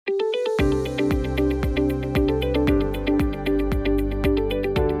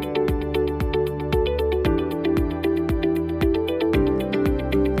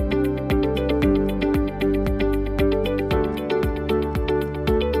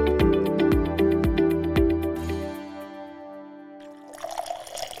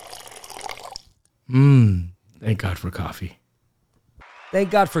Thank God for coffee.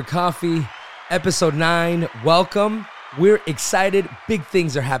 Thank God for coffee. Episode 9. Welcome. We're excited. Big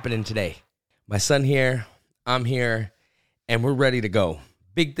things are happening today. My son here, I'm here, and we're ready to go.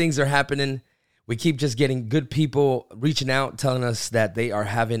 Big things are happening. We keep just getting good people reaching out, telling us that they are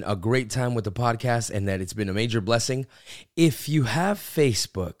having a great time with the podcast and that it's been a major blessing. If you have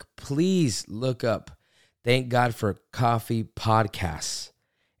Facebook, please look up Thank God for Coffee Podcasts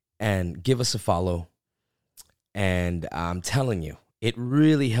and give us a follow. And I'm telling you, it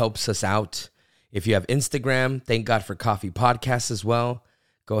really helps us out. If you have Instagram, Thank God for Coffee Podcasts as well.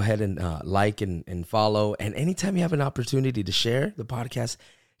 Go ahead and like and follow. And anytime you have an opportunity to share the podcast,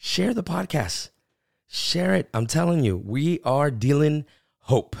 share the podcast. Share it. I'm telling you, we are dealing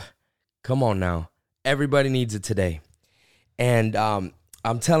hope. Come on now. Everybody needs it today. And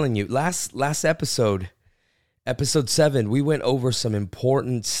I'm telling you, last episode 7, we went over some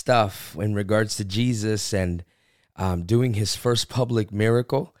important stuff in regards to Jesus and doing his first public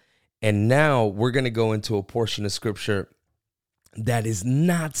miracle. And now we're going to go into a portion of scripture that is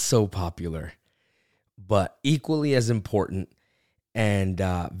not so popular, but equally as important and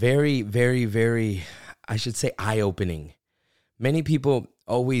very, very, very, I should say, eye-opening. Many people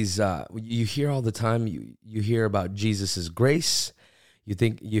always, you hear all the time, you hear about Jesus's grace,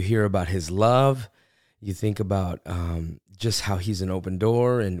 you hear about his love, you think about just how he's an open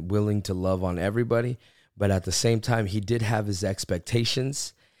door and willing to love on everybody, but at the same time, he did have his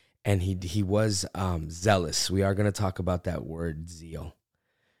expectations, and he was zealous. We are going to talk about that word, zeal.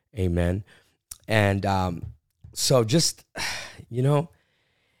 Amen. And so just,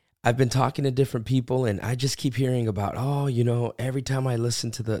 I've been talking to different people, and I just keep hearing about, every time I listen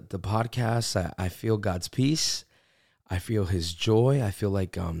to the podcast, I feel God's peace. I feel his joy. I feel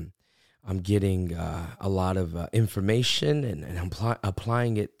like I'm getting a lot of information and I'm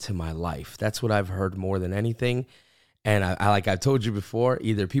applying it to my life. That's what I've heard more than anything. And I like I told you before,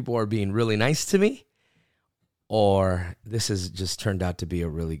 either people are being really nice to me or this has just turned out to be a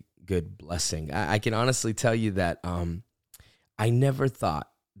really good blessing. I can honestly tell you that I never thought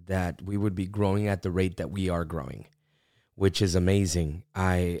that we would be growing at the rate that we are growing, which is amazing.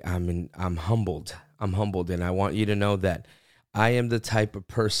 I'm humbled. I'm humbled, and I want you to know that I am the type of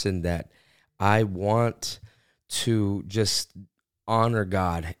person that I want to just honor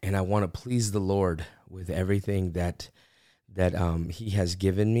God, and I want to please the Lord with everything that he has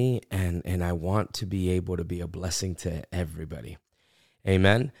given me, and I want to be able to be a blessing to everybody.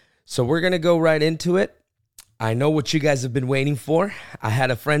 Amen. So we're going to go right into it. I know what you guys have been waiting for. I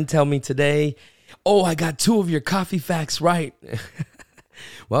had a friend tell me today, I got 2 of your coffee facts right.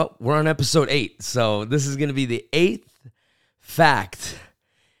 Well, we're on episode 8, so this is going to be the 8th fact.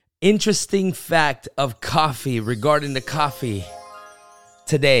 Interesting fact of coffee regarding the coffee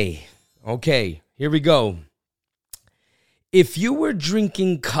today. Okay, here we go. If you were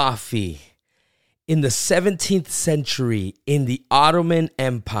drinking coffee in the 17th century in the Ottoman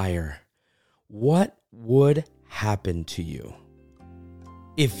Empire, what would happen to you?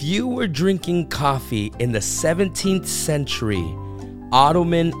 If you were drinking coffee in the 17th century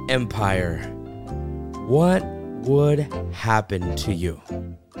Ottoman Empire, what would happen to you?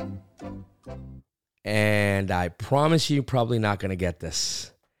 And I promise you're probably not going to get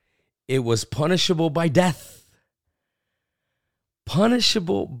this. It was punishable by death.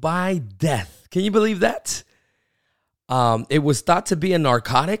 Punishable by death. Can you believe that? It was thought to be a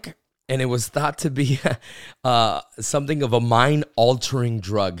narcotic, and it was thought to be something of a mind-altering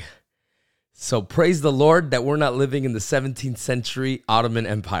drug. So praise the Lord that we're not living in the 17th century Ottoman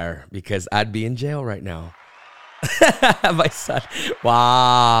Empire, because I'd be in jail right now. My son.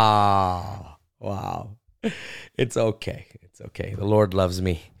 Wow. It's okay. The Lord loves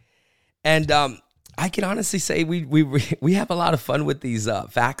me. And I can honestly say we have a lot of fun with these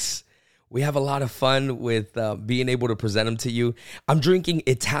facts. We have a lot of fun with being able to present them to you. I'm drinking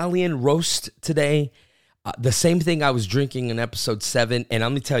Italian roast today. The same thing I was drinking in episode 7. And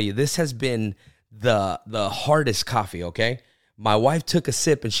let me tell you, this has been the hardest coffee, okay? My wife took a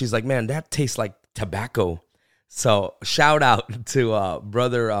sip and she's like, man, that tastes like tobacco. So shout out to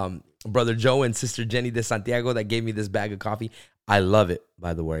Brother Joe and Sister Jenny de Santiago that gave me this bag of coffee. I love it,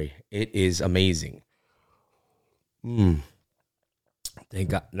 by the way. It is amazing. Thank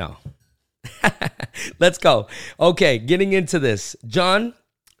God. No. Let's go. Okay, getting into this. John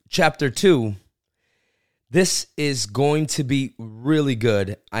chapter 2. This is going to be really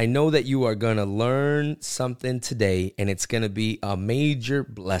good. I know that you are going to learn something today, and it's going to be a major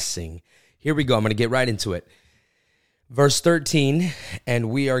blessing. Here we go. I'm going to get right into it. Verse 13, and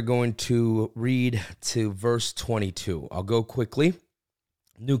we are going to read to verse 22. I'll go quickly.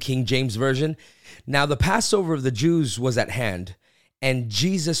 New King James Version. Now the Passover of the Jews was at hand, and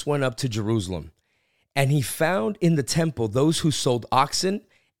Jesus went up to Jerusalem. And he found in the temple those who sold oxen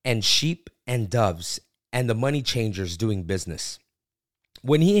and sheep and doves, and the money changers doing business.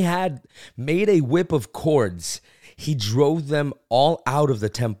 When he had made a whip of cords, he drove them all out of the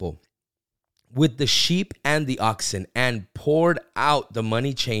temple with the sheep and the oxen, and poured out the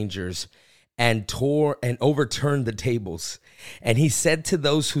money changers, and tore and overturned the tables. And he said to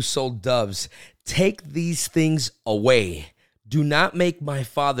those who sold doves, "Take these things away. Do not make my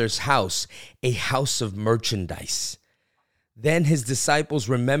Father's house a house of merchandise." Then his disciples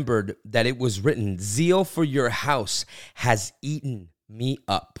remembered that it was written, "Zeal for your house has eaten me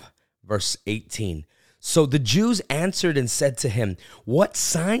up." Verse 18. So the Jews answered and said to him, "What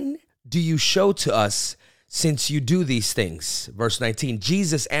sign do you show to us since you do these things?" Verse 19.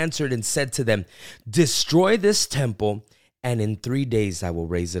 Jesus answered and said to them, "Destroy this temple, and in 3 days I will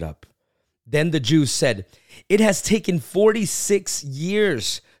raise it up." Then the Jews said, "It has taken 46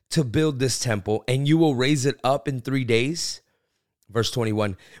 years to build this temple, and you will raise it up in 3 days?" Verse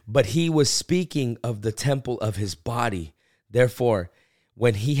 21, but he was speaking of the temple of his body. Therefore,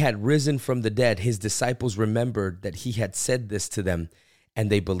 when he had risen from the dead, his disciples remembered that he had said this to them, and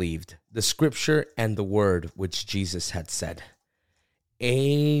they believed the scripture and the word which Jesus had said.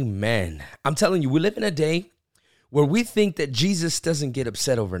 Amen. I'm telling you, we live in a day where we think that Jesus doesn't get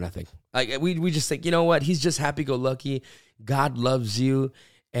upset over nothing. Like we just think, you know what? He's just happy-go-lucky. God loves you,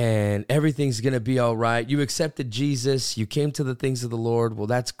 and everything's going to be all right. You accepted Jesus. You came to the things of the Lord. Well,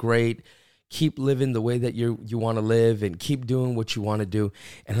 that's great. Keep living the way that you want to live, and keep doing what you want to do.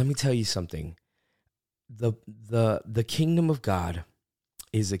 And let me tell you something. The kingdom of God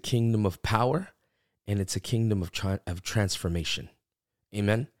is a kingdom of power, and it's a kingdom of transformation.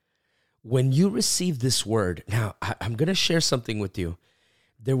 Amen. When you receive this word, now I'm going to share something with you.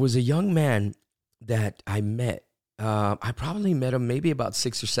 There was a young man that I met. I probably met him maybe about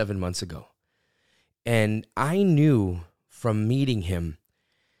 6 or 7 months ago. And I knew from meeting him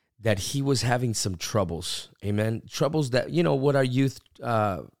that he was having some troubles. Amen. Troubles that, what our youth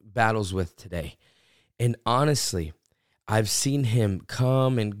battles with today. And honestly, I've seen him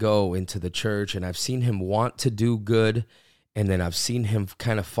come and go into the church, and I've seen him want to do good, and then I've seen him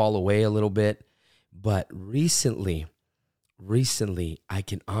kind of fall away a little bit. But recently, I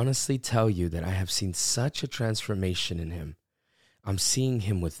can honestly tell you that I have seen such a transformation in him. I'm seeing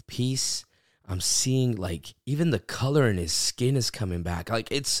him with peace. I'm seeing even the color in his skin is coming back.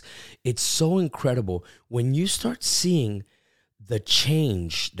 It's so incredible when you start seeing the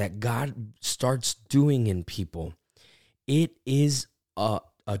change that God starts doing in people. It is a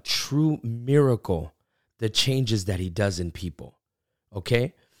true miracle, the changes that he does in people.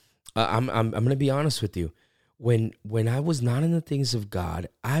 Okay? I'm going to be honest with you. When I was not in the things of God,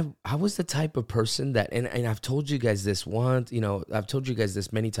 I was the type of person that, and I've told you guys this once, I've told you guys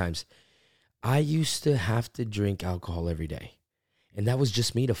this many times. I used to have to drink alcohol every day. And that was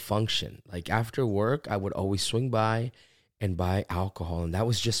just me to function. After work, I would always swing by and buy alcohol. And that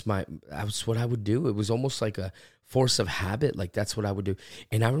was what I would do. It was almost like a force of habit. That's what I would do.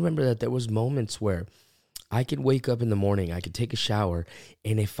 And I remember that there was moments where I could wake up in the morning, I could take a shower,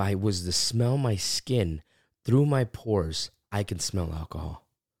 and if I was to smell my skin through my pores, I could smell alcohol.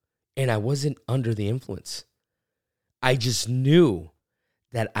 And I wasn't under the influence. I just knew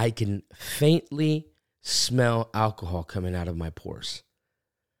that I can faintly smell alcohol coming out of my pores.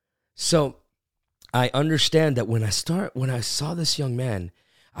 So I understand that when I saw this young man,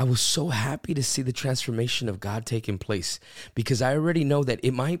 I was so happy to see the transformation of God taking place, because I already know that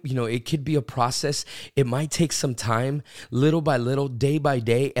it might, it could be a process. It might take some time, little by little, day by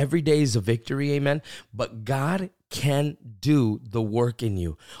day. Every day is a victory, amen. But God can do the work in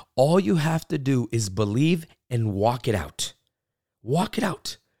you. All you have to do is believe and walk it out. Walk it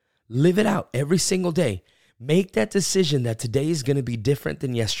out. Live it out every single day. Make that decision that today is going to be different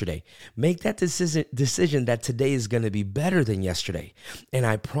than yesterday. Make that decision that today is going to be better than yesterday. And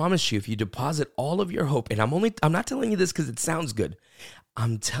I promise you, if you deposit all of your hope, and I'm not telling you this because it sounds good.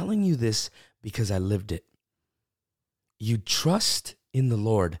 I'm telling you this because I lived it. You trust in the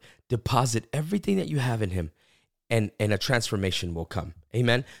Lord, deposit everything that you have in him, and a transformation will come.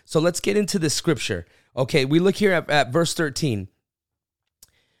 Amen. So let's get into this scripture. Okay, we look here at verse 13.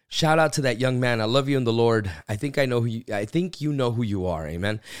 Shout out to that young man. I love you in the Lord. I think you know who you are.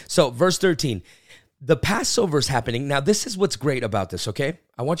 Amen. So verse 13, the Passover is happening. Now, this is what's great about this, okay?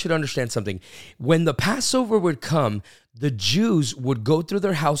 I want you to understand something. When the Passover would come, the Jews would go through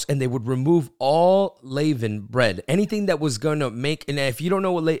their house and they would remove all leaven bread, anything that was going to make, and if you don't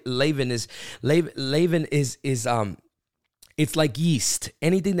know what leaven is It's like yeast.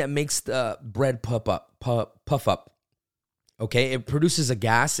 Anything that makes the bread puff up. Okay, it produces a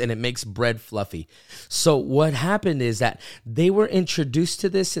gas and it makes bread fluffy. So what happened is that they were introduced to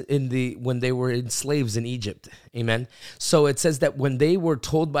this when they were slaves in Egypt. Amen. So it says that when they were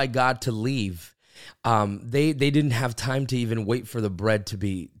told by God to leave, they didn't have time to even wait for the bread to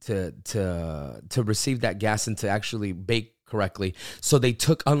receive that gas and to actually bake correctly. So they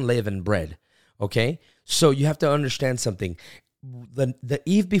took unleavened bread. Okay, so you have to understand something. The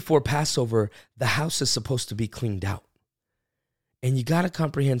eve before Passover, the house is supposed to be cleaned out. And you got to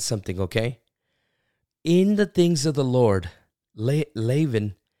comprehend something, okay? In the things of the Lord,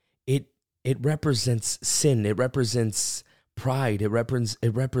 leaven, it represents sin. It represents pride. It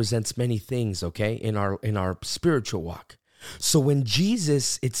represents many things, okay? In our spiritual walk. So when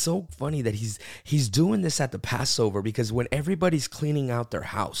Jesus, it's so funny that he's doing this at the Passover, because when everybody's cleaning out their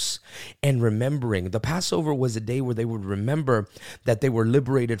house and remembering, the Passover was a day where they would remember that they were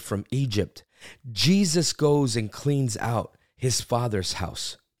liberated from Egypt. Jesus goes and cleans out his Father's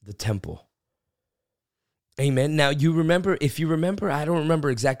house, the temple. Amen. Now, if you remember, I don't remember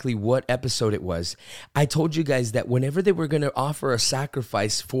exactly what episode it was. I told you guys that whenever they were going to offer a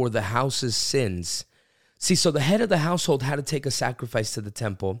sacrifice for the house's sins, so the head of the household had to take a sacrifice to the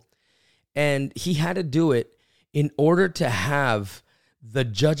temple, and he had to do it in order to have the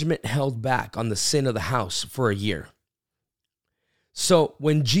judgment held back on the sin of the house for a year. So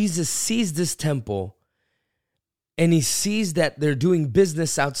when Jesus sees this temple, and he sees that they're doing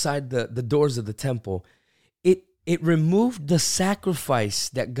business outside the doors of the temple, it removed the sacrifice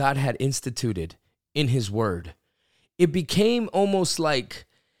that God had instituted in his word. It became almost like,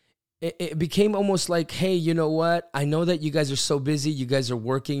 hey, you know what? I know that you guys are so busy. You guys are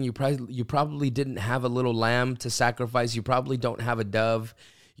working. You probably didn't have a little lamb to sacrifice. You probably don't have a dove.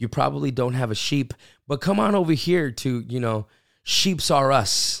 You probably don't have a sheep. But come on over here to, sheeps are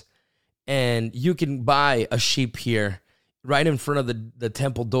us. And you can buy a sheep here right in front of the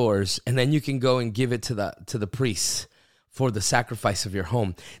temple doors, and then you can go and give it to the priests for the sacrifice of your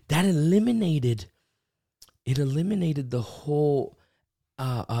home. That eliminated the whole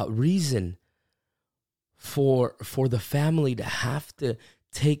reason for the family to have to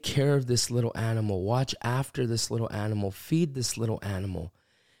take care of this little animal, watch after this little animal, feed this little animal,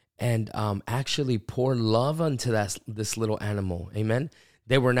 and actually pour love unto this little animal. Amen.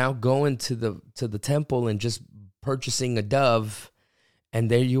 They were now going to the temple and just purchasing a dove, and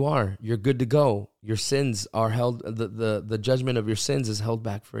there you are. You're good to go. Your sins are held, the judgment of your sins is held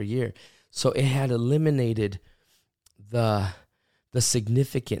back for a year. So it had eliminated the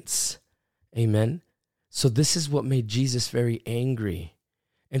significance. Amen. So this is what made Jesus very angry.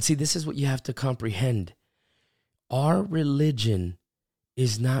 And see, this is what you have to comprehend. Our religion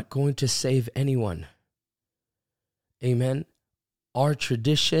is not going to save anyone. Amen. Our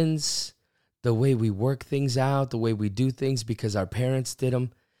traditions, the way we work things out, the way we do things because our parents did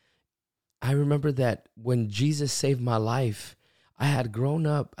them. I remember that when Jesus saved my life, I had grown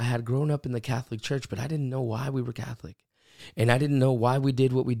up in the Catholic Church, but I didn't know why we were Catholic. And I didn't know why we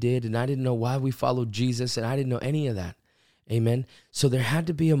did what we did, and I didn't know why we followed Jesus, and I didn't know any of that. Amen. So there had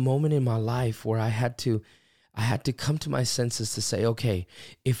to be a moment in my life where I had to come to my senses to say, okay,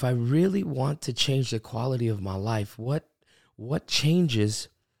 if I really want to change the quality of my life, what changes,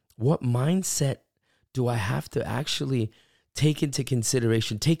 what mindset do I have to actually take into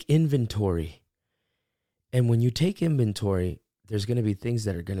consideration, take inventory? And when you take inventory, there's going to be things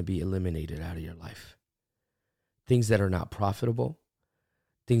that are going to be eliminated out of your life. Things that are not profitable,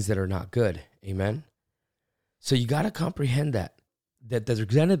 things that are not good. Amen. So you got to comprehend that there's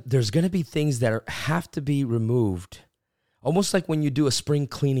going to be things that have to be removed. Almost like when you do a spring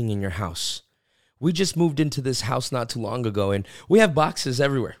cleaning in your house. We just moved into this house not too long ago, and we have boxes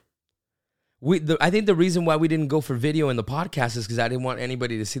everywhere. I think the reason why we didn't go for video in the podcast is because I didn't want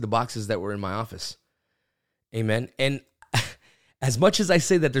anybody to see the boxes that were in my office. Amen. And as much as I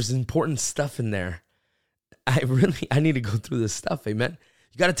say that there's important stuff in there, I need to go through this stuff. Amen.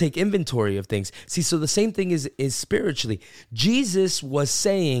 You got to take inventory of things. See, so the same thing is spiritually. Jesus was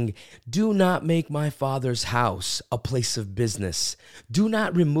saying, do not make my Father's house a place of business. Do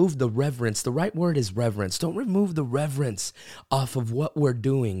not remove the reverence. The right word is reverence. Don't remove the reverence off of what we're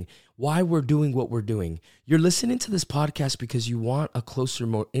doing, why we're doing what we're doing. You're listening to this podcast because you want a closer,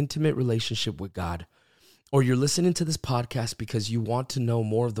 more intimate relationship with God. Or you're listening to this podcast because you want to know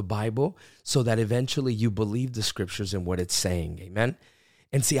more of the Bible so that eventually you believe the scriptures and what it's saying. Amen.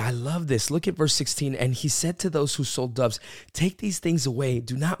 And see, I love this. Look at verse 16. And he said to those who sold doves, take these things away.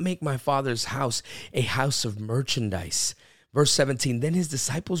 Do not make my Father's house a house of merchandise. Verse 17, then his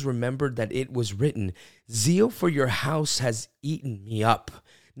disciples remembered that it was written, zeal for your house has eaten me up.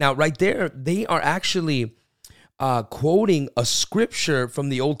 Now, right there, they are actually quoting a scripture from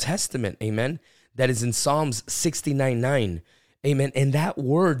the Old Testament, amen, that is in Psalms 69:9, amen. And that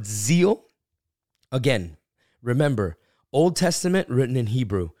word zeal, again, remember, Old Testament written in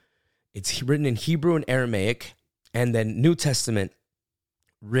Hebrew. It's written in Hebrew and Aramaic, and then New Testament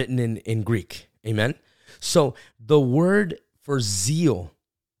written in Greek, amen. So the word for zeal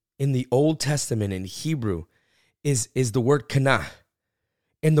in the Old Testament in Hebrew is the word kana.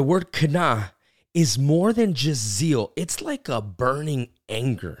 And the word kana is more than just zeal. It's like a burning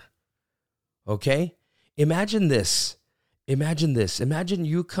anger. Okay? Imagine this. Imagine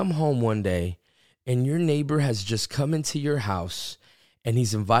you come home one day and your neighbor has just come into your house and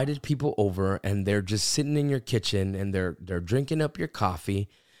he's invited people over and they're just sitting in your kitchen and they're drinking up your coffee.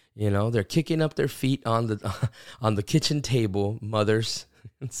 You know, they're kicking up their feet on the kitchen table, mothers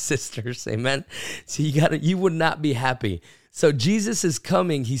and sisters, amen. So you would not be happy. So Jesus is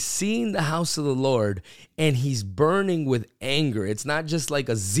coming, he's seeing the house of the Lord, and he's burning with anger. It's not just like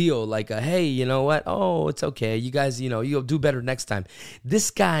a zeal, like a, hey, you know what? Oh, it's okay. You guys, you'll do better next time.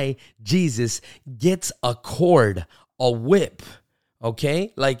 This guy, Jesus, gets a cord, a whip,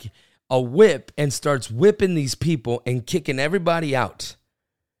 okay? Like a whip, and starts whipping these people and kicking everybody out.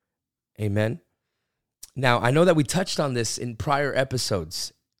 Amen. Now, I know that we touched on this in prior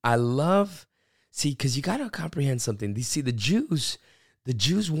episodes. Because you got to comprehend something. You see, the Jews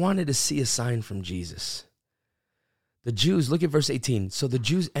wanted to see a sign from Jesus. The Jews, look at verse 18. So the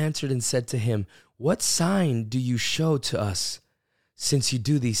Jews answered and said to him, what sign do you show to us since you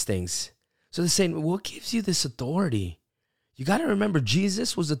do these things? So they're saying, what gives you this authority? You got to remember,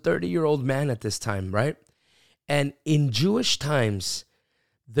 Jesus was a 30-year-old man at this time, right? And in Jewish times,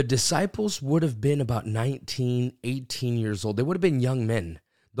 the disciples would have been about 19, 18 years old. They would have been young men.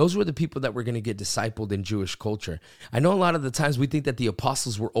 Those were the people that were going to get discipled in Jewish culture. I know a lot of the times we think that the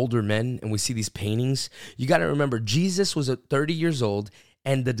apostles were older men and we see these paintings. You got to remember, Jesus was at 30 years old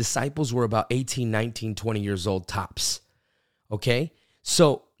and the disciples were about 18, 19, 20 years old tops. Okay?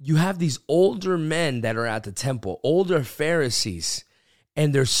 So you have these older men that are at the temple, older Pharisees,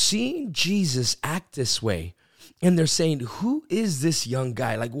 and they're seeing Jesus act this way. And they're saying, who is this young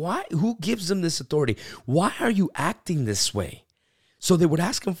guy? Like, why? Who gives him this authority? Why are you acting this way? So they would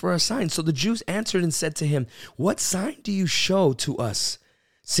ask him for a sign. So the Jews answered and said to him, what sign do you show to us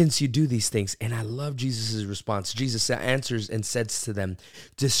since you do these things? And I love Jesus' response. Jesus answers and says to them,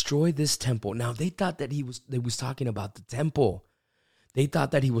 destroy this temple. Now they thought that he was talking about the temple. They thought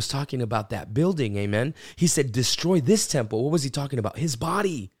that he was talking about that building, amen? He said, destroy this temple. What was he talking about? His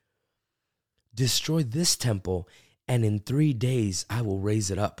body. Destroy this temple, and in 3 days I will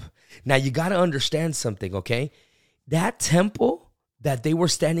raise it up. Now you got to understand something, okay? That temple that they were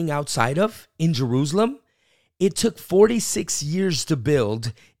standing outside of in Jerusalem, it took 46 years to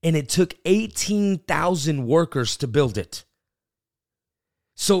build, and it took 18,000 workers to build it.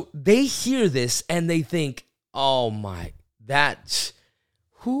 So they hear this and they think, oh my,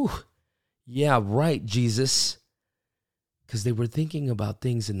 yeah, right, Jesus. Because they were thinking about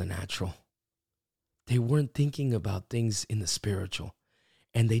things in the natural. They weren't thinking about things in the spiritual,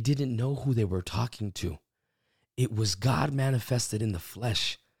 and they didn't know who they were talking to. It was God manifested in the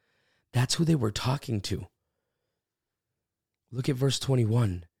flesh. That's who they were talking to. Look at verse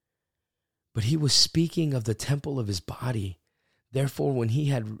 21. But he was speaking of the temple of his body. Therefore, when he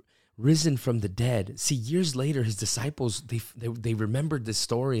had risen from the dead, see, years later, his disciples, they remembered this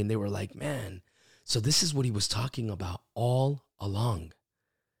story, and they were like, man, so this is what he was talking about all along.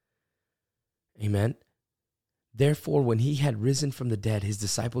 Amen. Therefore, when he had risen from the dead, his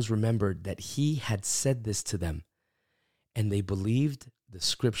disciples remembered that he had said this to them, and they believed the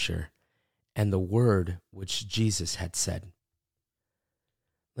scripture and the word which Jesus had said.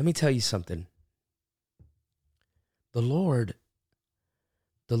 Let me tell you something. The Lord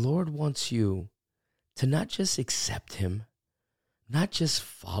wants you to not just accept him, not just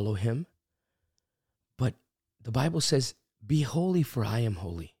follow him, but the Bible says, be holy for I am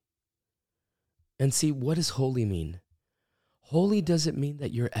holy. And see, what does holy mean? Holy doesn't mean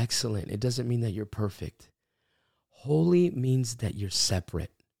that you're excellent. It doesn't mean that you're perfect. Holy means that you're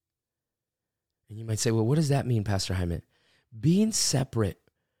separate. And you might say, well, what does that mean, Pastor Hyman? Being separate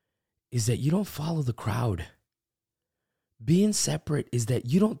is that you don't follow the crowd. Being separate is that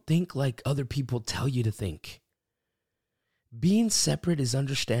you don't think like other people tell you to think. Being separate is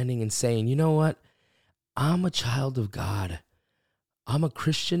understanding and saying, you know what? I'm a child of God. I'm a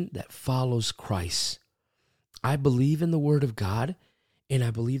Christian that follows Christ. I believe in the word of God, and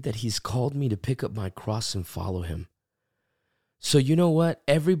I believe that he's called me to pick up my cross and follow him. So you know what?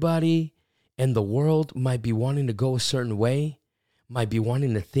 Everybody in the world might be wanting to go a certain way, might be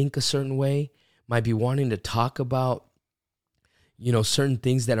wanting to think a certain way, might be wanting to talk about, certain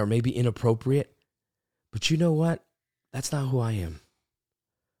things that are maybe inappropriate. But you know what? That's not who I am.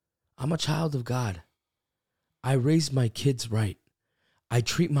 I'm a child of God. I raise my kids right. I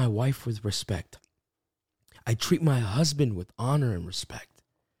treat my wife with respect. I treat my husband with honor and respect.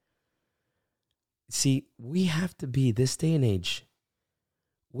 See, we have to be, this day and age,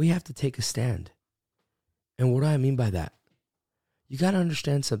 we have to take a stand. And what do I mean by that? You got to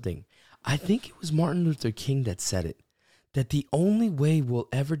understand something. I think it was Martin Luther King that said it, that the only way we'll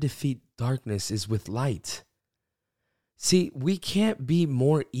ever defeat darkness is with light. See, we can't be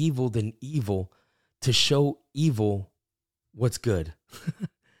more evil than evil to show evil what's good.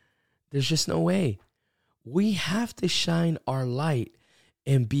 There's just no way. We have to shine our light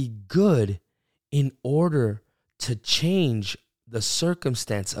and be good in order to change the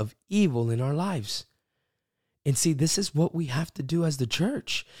circumstance of evil in our lives. And see, this is what we have to do as the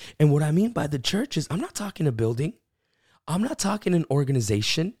church. And what I mean by the church is, I'm not talking a building. I'm not talking an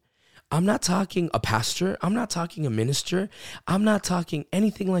organization. I'm not talking a pastor. I'm not talking a minister. I'm not talking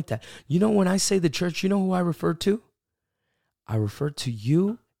anything like that. When I say the church, you know who I refer to? I refer to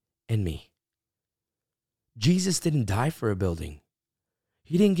you and me. Jesus didn't die for a building.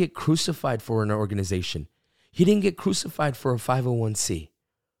 He didn't get crucified for an organization. He didn't get crucified for a 501c.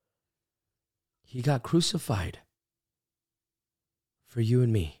 He got crucified for you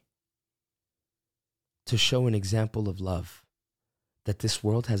and me to show an example of love that this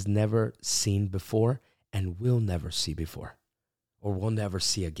world has never seen before and will never see before, or will never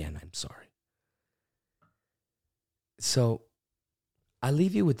see again. I'm sorry. So I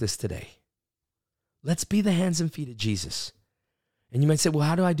leave you with this today. Let's be the hands and feet of Jesus. And you might say, well,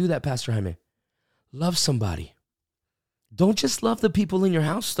 how do I do that, Pastor Jaime? Love somebody. Don't just love the people in your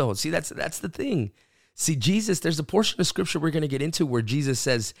house, though. See, that's the thing. See, Jesus, there's a portion of scripture we're going to get into where Jesus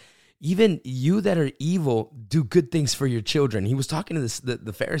says, even you that are evil, do good things for your children. He was talking to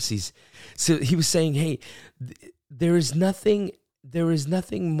the Pharisees. So he was saying, hey, there is nothing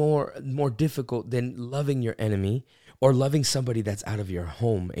more difficult than loving your enemy or loving somebody that's out of your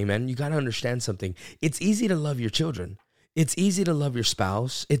home. Amen. You got to understand something. It's easy to love your children. It's easy to love your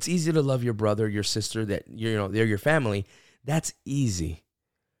spouse. It's easy to love your brother, your sister, that they're your family. That's easy.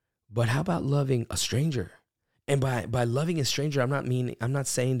 But how about loving a stranger? And by loving a stranger, I'm not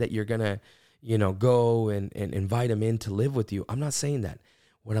saying that you're gonna, go and invite them in to live with you. I'm not saying that.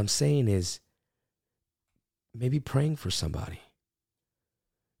 What I'm saying is maybe praying for somebody.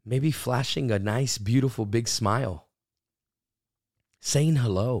 Maybe flashing a nice, beautiful, big smile. Saying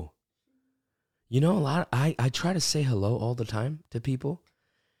hello. I try to say hello all the time to people,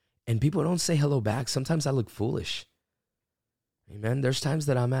 and people don't say hello back. Sometimes I look foolish. Amen. There's times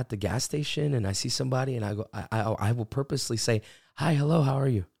that I'm at the gas station and I see somebody and I will purposely say, hi, hello, how are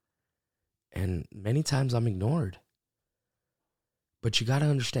you? And many times I'm ignored. But you got to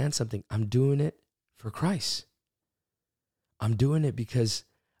understand something. I'm doing it for Christ. I'm doing it because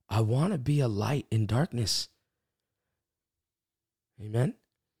I want to be a light in darkness. Amen.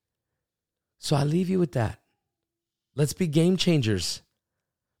 So I leave you with that. Let's be game changers.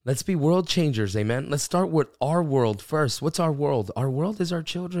 Let's be world changers, amen? Let's start with our world first. What's our world? Our world is our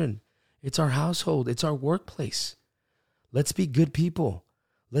children. It's our household. It's our workplace. Let's be good people.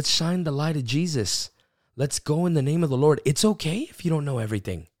 Let's shine the light of Jesus. Let's go in the name of the Lord. It's okay if you don't know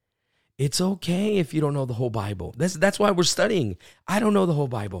everything. It's okay if you don't know the whole Bible. That's why we're studying. I don't know the whole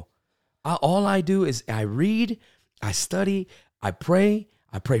Bible. All I do is I read, I study, I pray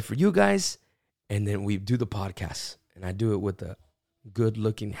for you guys, and then we do the podcast. And I do it with the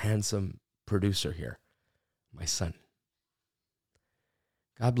good-looking, handsome producer here, my son.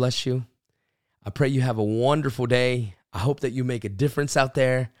 God bless you. I pray you have a wonderful day. I hope that you make a difference out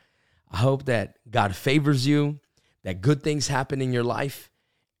there. I hope that God favors you, that good things happen in your life,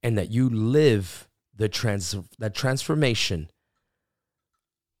 and that you live that transformation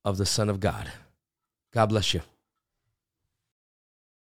of the Son of God. God bless you.